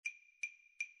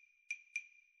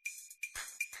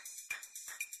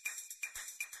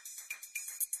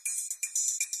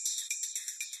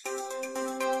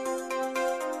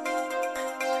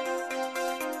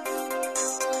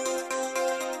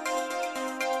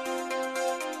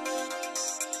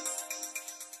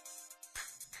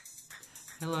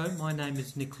Hello, my name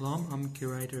is Nick Lom. I'm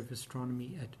Curator of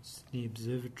Astronomy at Sydney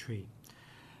Observatory.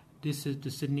 This is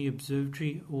the Sydney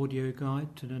Observatory audio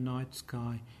guide to the night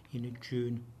sky in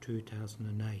June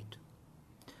 2008.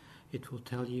 It will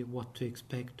tell you what to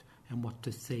expect and what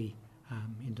to see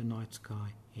in the night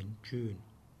sky in June.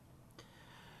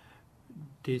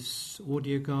 This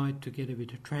audio guide, together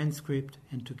with a transcript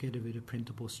and together with a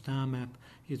printable star map,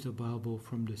 is available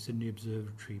from the Sydney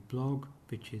Observatory blog,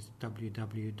 which is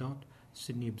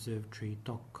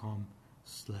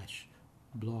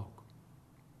www.sydneyobservatory.com/blog.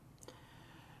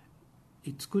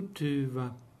 It's good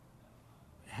to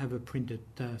have a printed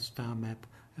star map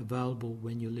available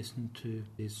when you listen to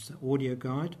this audio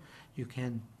guide. You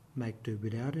can make do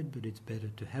without it, but it's better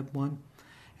to have one,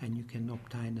 and you can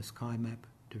obtain a sky map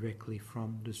directly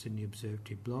from the Sydney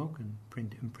Observatory blog and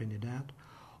print it out,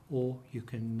 or you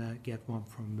can get one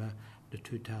from the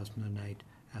 2008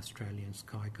 Australian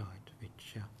Sky Guide,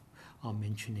 which I'll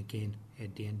mention again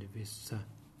at the end of this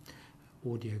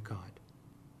audio guide.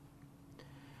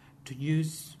 To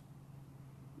use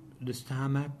the star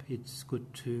map, it's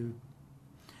good to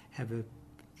have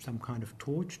some kind of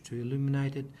torch to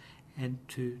illuminate it, and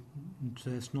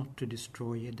so as not to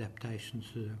destroy adaptations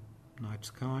to the night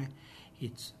sky.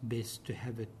 It's best to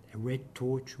have a red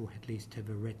torch, or at least have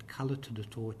a red colour to the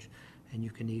torch, and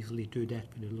you can easily do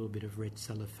that with a little bit of red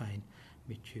cellophane,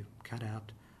 which you cut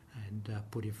out and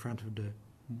put in front of an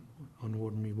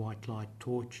ordinary white light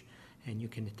torch, and you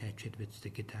can attach it with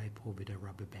sticky tape or with a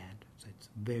rubber band. So it's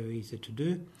very easy to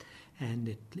do, and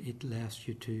it allows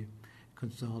you to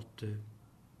consult the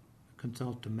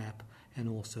map and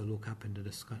also look up into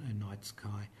the night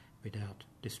sky without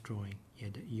destroying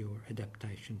your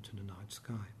adaptation to the night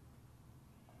sky.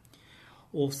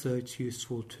 Also, it's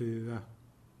useful to,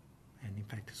 and in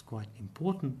fact it's quite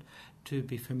important, to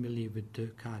be familiar with the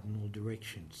cardinal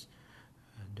directions.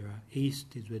 There are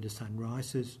east is where the sun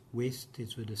rises, west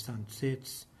is where the sun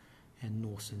sets, and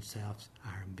north and south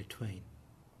are in between.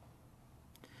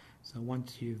 So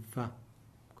once you've got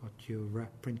your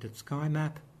printed sky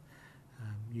map,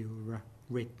 your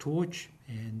red torch,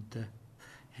 and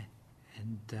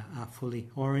are fully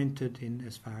oriented in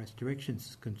as far as directions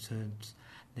is concerned,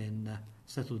 then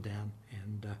settle down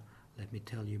and let me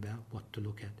tell you about what to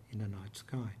look at in the night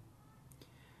sky.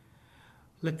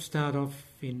 Let's start off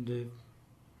in the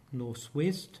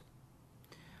northwest,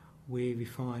 where we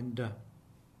find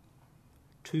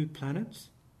two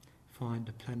planets. Find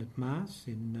the planet Mars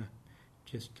in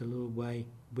just a little way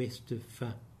west of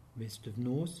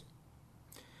north,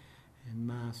 and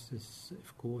Mars is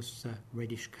of course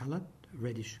reddish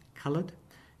coloured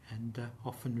and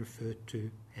often referred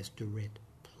to as the red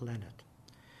planet.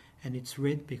 And it's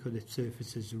red because its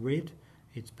surface is red.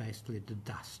 It's basically the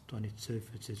dust on its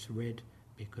surface is red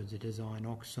because it is iron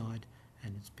oxide,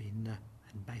 and it's been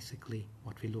and basically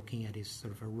what we're looking at is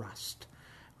sort of a rust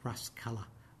colour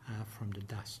from the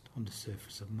dust on the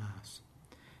surface of Mars,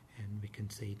 and we can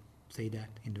see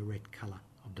that in the red colour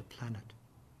of the planet.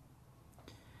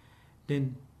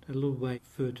 Then a little way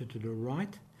further to the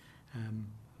right, a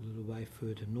little way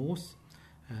further north,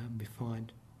 we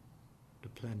find the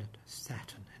planet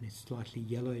Saturn, and it's slightly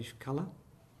yellowish colour,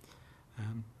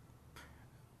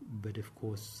 but of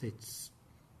course it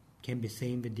can be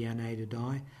seen with the unaided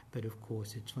eye, but of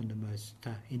course it's one of the most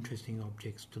interesting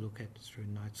objects to look at through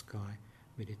the night sky,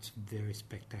 with its very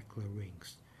spectacular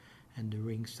rings. And the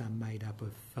rings are made up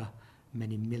of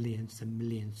many millions and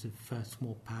millions of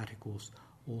small particles,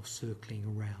 all circling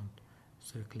around,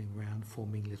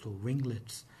 forming little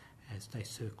ringlets as they're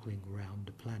circling around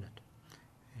the planet.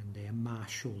 And they are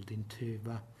marshalled into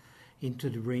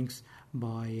the rings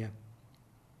by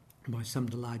some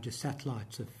of the larger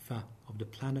satellites of the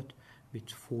planet,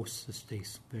 which forces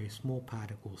these very small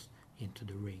particles into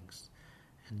the rings.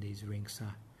 And these rings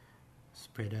are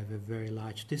spread over a very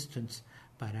large distance,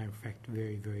 but are in fact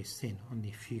very, very thin, only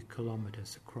a few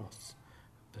kilometres across.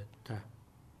 But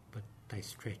they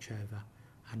stretch over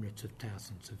hundreds of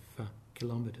thousands of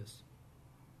kilometres.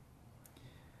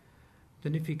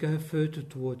 Then if you go further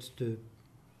towards the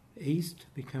east,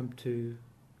 we come to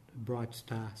the bright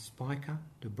star Spica,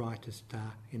 the brightest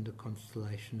star in the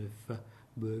constellation of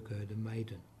Virgo the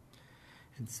Maiden.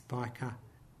 And Spica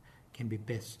can be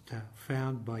best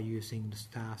found by using the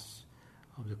stars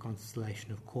of the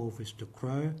constellation of Corvus the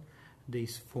Crow.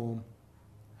 These form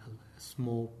a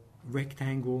small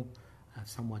rectangle, a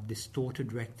somewhat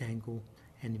distorted rectangle,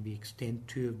 and if we extend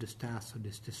two of the stars of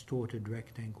this distorted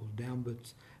rectangle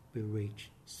downwards, we reach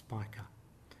Spica.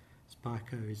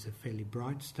 Spica is a fairly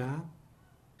bright star.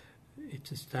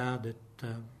 It's a star that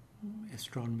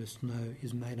astronomers know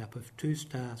is made up of two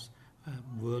stars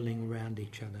whirling around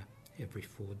each other every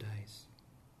 4 days.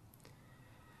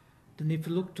 Then if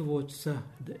you look towards the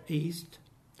east,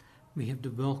 we have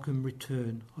the welcome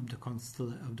return of the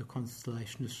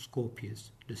constellation of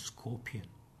Scorpius, the Scorpion.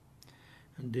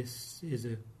 And this is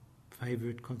a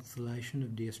favourite constellation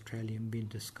of the Australian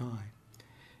winter sky.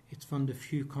 It's one of the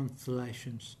few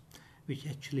constellations which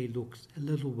actually looks a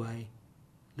little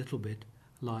bit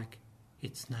like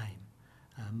its name.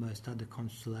 Most other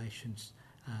constellations,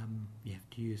 you have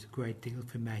to use a great deal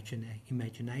of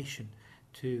imagination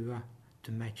to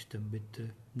match them with the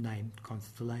named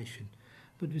constellation.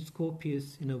 But with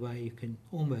Scorpius, in a way, you can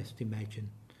almost imagine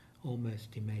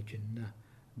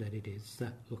that it is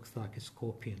looks like a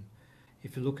scorpion.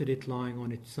 If you look at it lying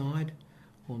on its side,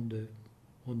 on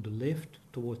the left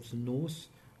towards the north,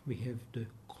 we have the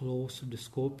claws of the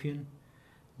scorpion.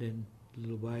 Then a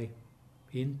little way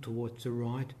in towards the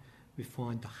right, we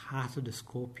find the heart of the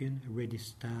scorpion, a reddish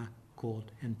star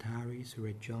called Antares, a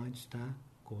red giant star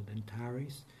called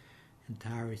Antares.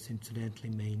 Antares, incidentally,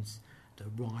 means the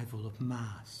rival of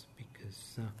Mars,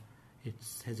 because it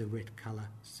has a red colour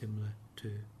similar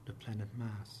to the planet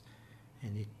Mars,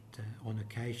 and it on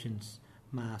occasions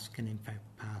Mars can in fact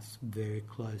pass very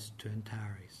close to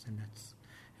Antares, and that's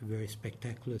a very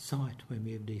spectacular sight when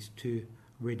we have these two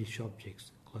reddish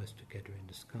objects close together in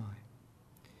the sky.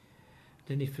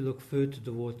 Then if you look further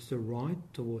towards the right,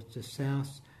 towards the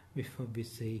south, we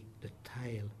see the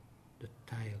tail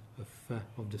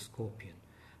of the scorpion.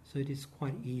 So it is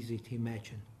quite easy to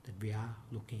imagine that we are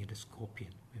looking at a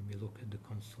scorpion when we look at the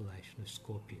constellation of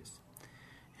Scorpius.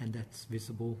 And that's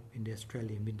visible in the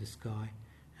Australian winter sky,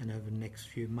 and over the next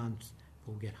few months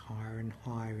we'll get higher and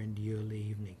higher in the early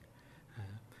evening.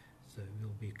 So it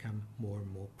will become more and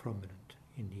more prominent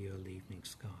in the early evening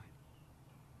sky.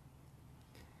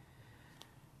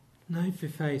 Now if we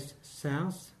face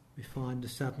south, we find the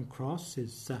Southern Cross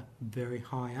is very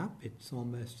high up. It's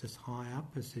almost as high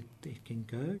up as it can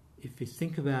go. If we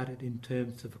think about it in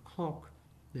terms of a clock,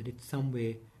 that it's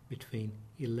somewhere between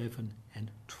 11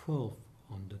 and 12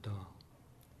 on the dial.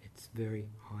 It's very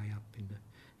high up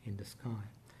in the sky.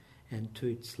 And to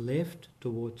its left,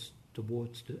 towards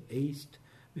the east,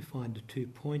 we find the two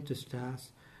pointer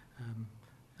stars,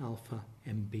 Alpha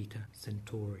and Beta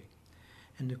Centauri.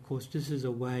 And of course, this is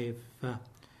a way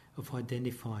of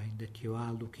identifying that you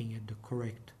are looking at the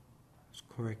correct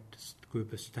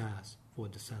group of stars for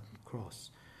the Southern Cross.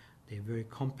 They're a very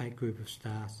compact group of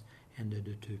stars, and they're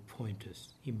the two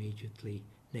pointers immediately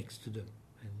next to them.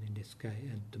 And in this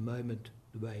case, at the moment,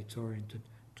 the way it's oriented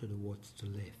towards the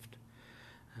left.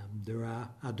 There are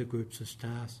other groups of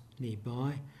stars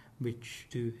nearby which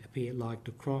do appear like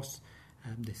the cross.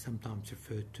 They're sometimes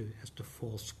referred to as the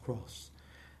false cross.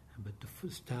 But the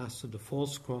stars of the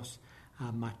false cross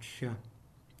are much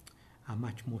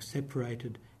more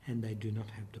separated, and they do not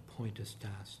have the pointer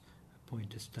stars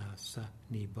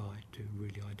nearby to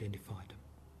really identify them.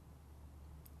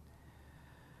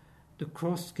 The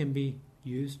cross can be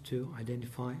used to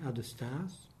identify other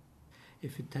stars.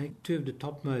 If you take two of the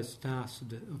topmost stars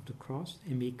of the cross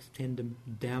and we extend them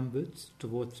downwards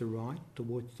towards the right,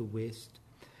 towards the west,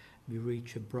 we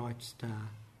reach a bright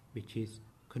star which is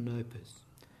Canopus,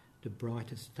 the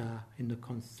brightest star in the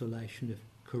constellation of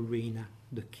Carina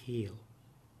the Keel.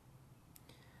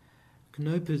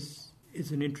 Canopus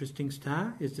is an interesting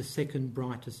star. It's the second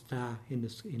brightest star in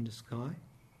the sky.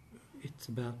 It's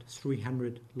about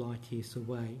 300 light years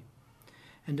away.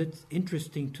 And it's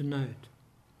interesting to note,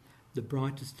 the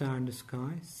brightest star in the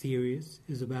sky, Sirius,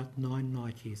 is about 9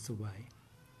 light years away,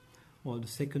 while the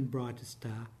second brightest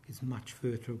star is much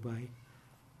further away,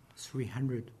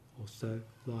 300 or so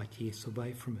light years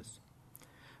away from us,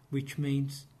 which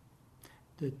means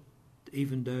that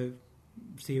even though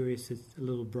Sirius is a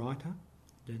little brighter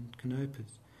than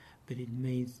Canopus, but it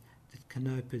means that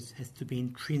Canopus has to be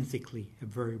intrinsically a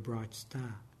very bright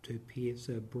star to appear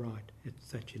so bright at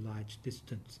such a large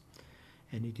distance.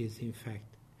 And it is in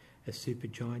fact a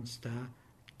supergiant star,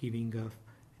 giving off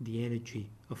the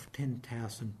energy of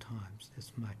 10,000 times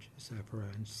as much as our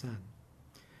own Sun.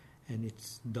 And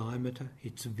its diameter,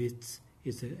 its width,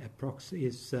 is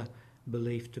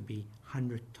believed to be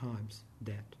 100 times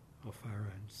that of our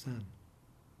own Sun.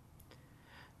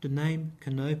 The name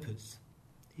Canopus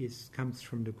comes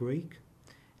from the Greek,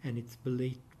 and it's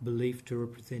believed to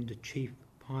represent the chief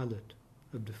pilot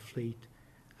of the fleet,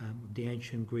 the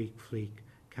ancient Greek fleet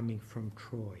coming from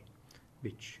Troy,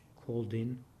 which called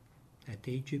in at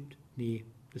Egypt near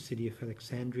the city of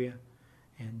Alexandria,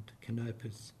 and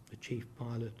Canopus, the chief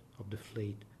pilot of the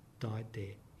fleet, died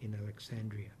there in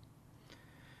Alexandria.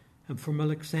 And from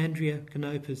Alexandria,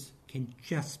 Canopus can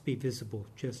just be visible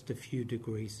just a few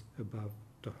degrees above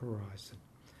the horizon.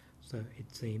 So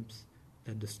it seems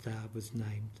that the star was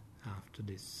named after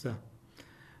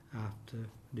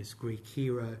this Greek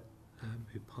hero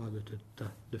who piloted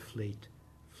the fleet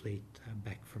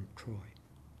back from Troy.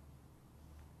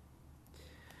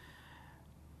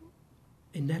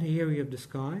 In that area of the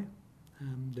sky,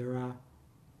 there are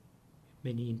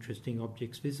many interesting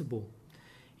objects visible.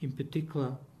 In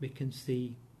particular, we can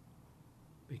see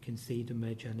the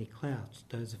Magellanic Clouds.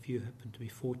 Those of you who happen to be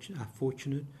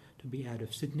fortunate to be out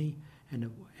of Sydney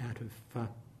and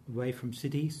away from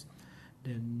cities,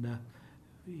 then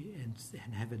and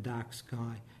have a dark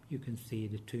sky, you can see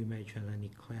the two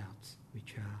Magellanic Clouds,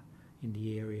 which are in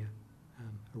the area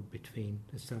between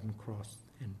the Southern Cross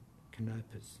and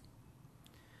Canopus.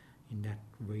 In that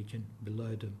region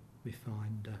below them, we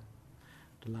find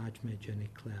the large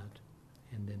Magellanic Cloud,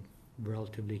 and then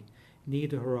relatively near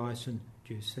the horizon,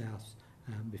 due south,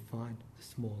 we find the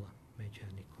smaller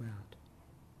Magellanic Cloud.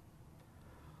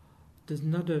 There's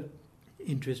another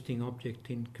interesting object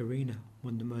in Carina,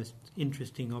 one of the most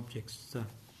interesting objects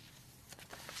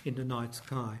in the night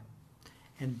sky,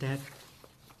 and that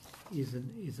is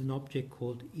an object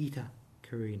called Eta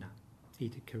Carinae.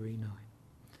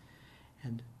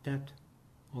 And that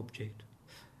object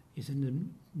is in a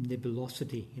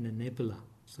nebulosity, in a nebula,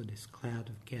 so this cloud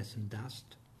of gas and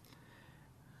dust,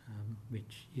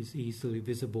 which is easily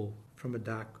visible from a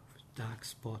dark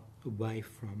spot away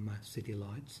from city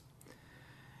lights.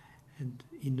 And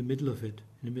in the middle of it,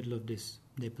 in the middle of this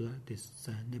nebula, this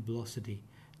nebulosity,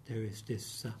 there is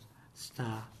this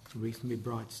star, a reasonably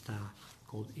bright star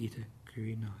called Eta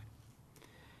Carinae.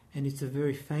 And it's a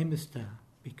very famous star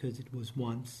because it was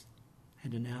once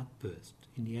had an outburst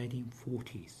in the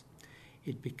 1840s.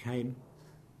 It became,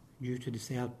 due to this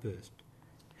outburst,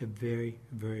 a very,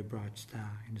 very bright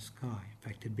star in the sky. In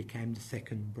fact, it became the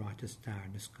second brightest star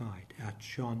in the sky. It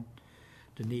outshone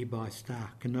the nearby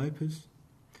star Canopus,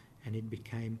 and it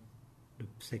became the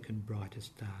second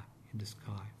brightest star in the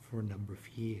sky for a number of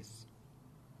years.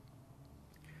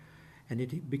 And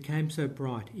it became so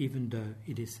bright even though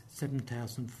it is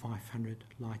 7,500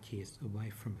 light years away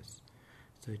from us.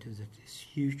 So it is at this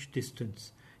huge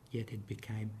distance, yet it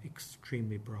became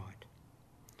extremely bright.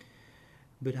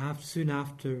 But soon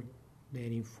after the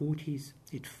 1840s,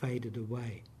 it faded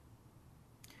away.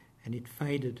 And it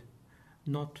faded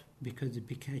not because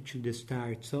actually the star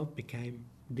itself became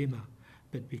dimmer,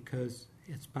 but because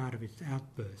as part of its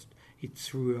outburst, it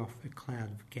threw off a cloud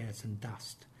of gas and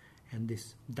dust. And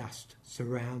this dust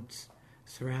surrounds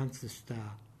the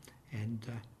star and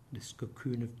this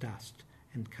cocoon of dust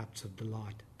and cuts of the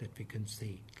light that we can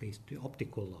see, at least the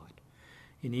optical light.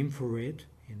 In infrared,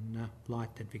 in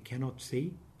light that we cannot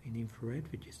see, in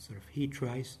infrared, which is sort of heat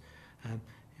rays,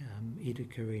 Eta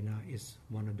Carinae is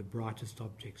one of the brightest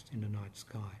objects in the night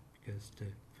sky because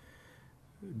the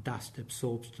dust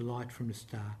absorbs the light from the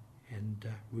star and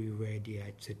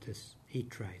re-radiates it as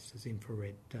heat rays, as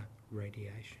infrared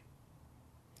radiation.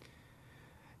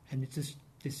 And this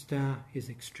star is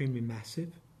extremely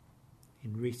massive.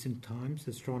 In recent times,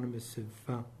 astronomers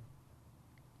have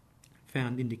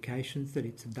found indications that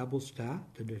it's a double star,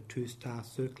 that there are two stars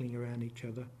circling around each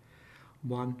other,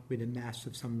 one with a mass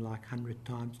of something like 100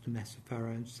 times the mass of our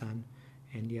own sun,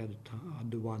 and the other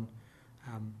one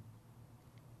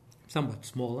somewhat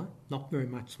smaller, not very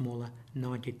much smaller,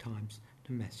 90 times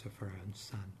the mass of our own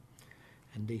sun.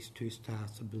 And these two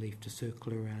stars are believed to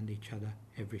circle around each other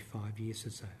every 5 years or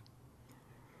so.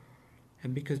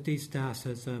 And because these stars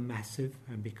are so massive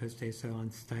and because they're so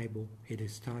unstable, it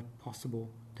is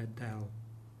possible that they'll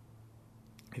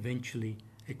eventually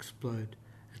explode.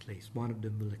 At least one of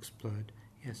them will explode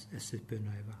as a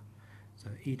supernova.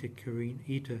 So Eta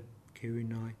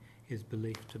Carinae is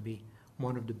believed to be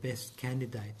one of the best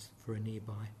candidates for a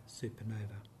nearby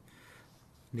supernova.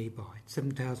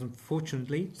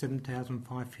 Fortunately,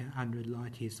 7,500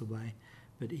 light years away,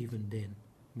 but even then,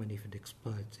 if it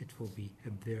explodes, it will be a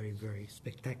very, very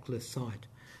spectacular sight.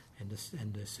 And the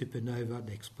supernova,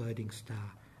 the exploding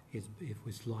star,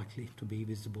 was likely to be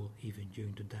visible even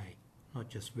during the day. Not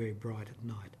just very bright at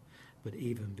night, but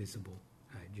even visible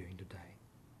during the day.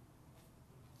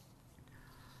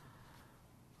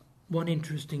 One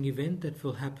interesting event that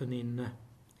will happen in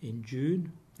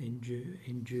June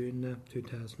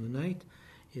 2008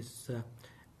 is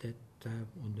that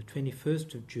on the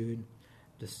 21st of June,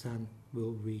 the Sun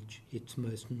will reach its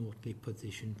most northerly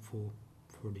position for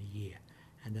the year.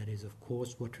 And that is, of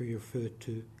course, what we refer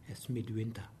to as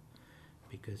midwinter,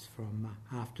 because from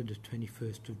after the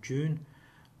 21st of June,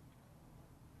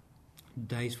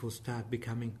 days will start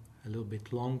becoming a little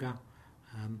bit longer,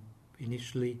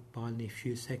 initially by only a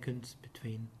few seconds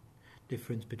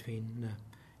difference between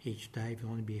each day. It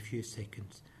will only be a few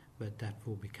seconds, but that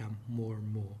will become more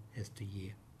and more as the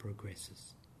year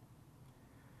progresses.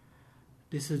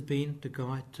 This has been the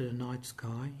Guide to the Night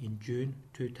Sky in June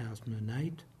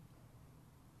 2008.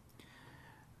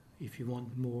 If you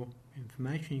want more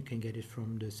information, you can get it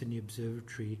from the Sydney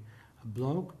Observatory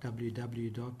blog,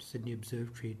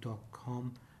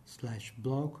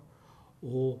 www.sydneyobservatory.com/blog,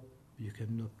 or you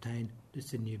can obtain the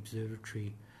Sydney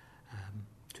Observatory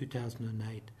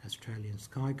 2008 Australian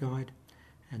Sky Guide,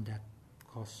 and that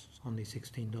costs only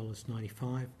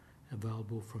 $16.95,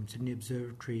 available from Sydney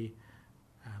Observatory,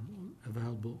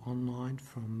 available online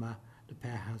from the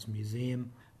Powerhouse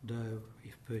Museum, though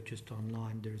if purchased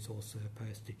online there is also a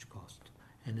postage cost,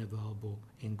 and available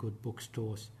in good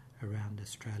bookstores around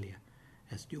Australia.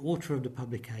 As the author of the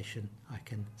publication, I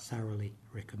can thoroughly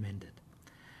recommend it.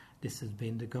 This has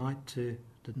been the Guide to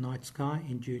the Night Sky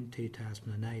in June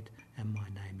 2008, and my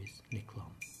name is Nick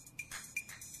Long.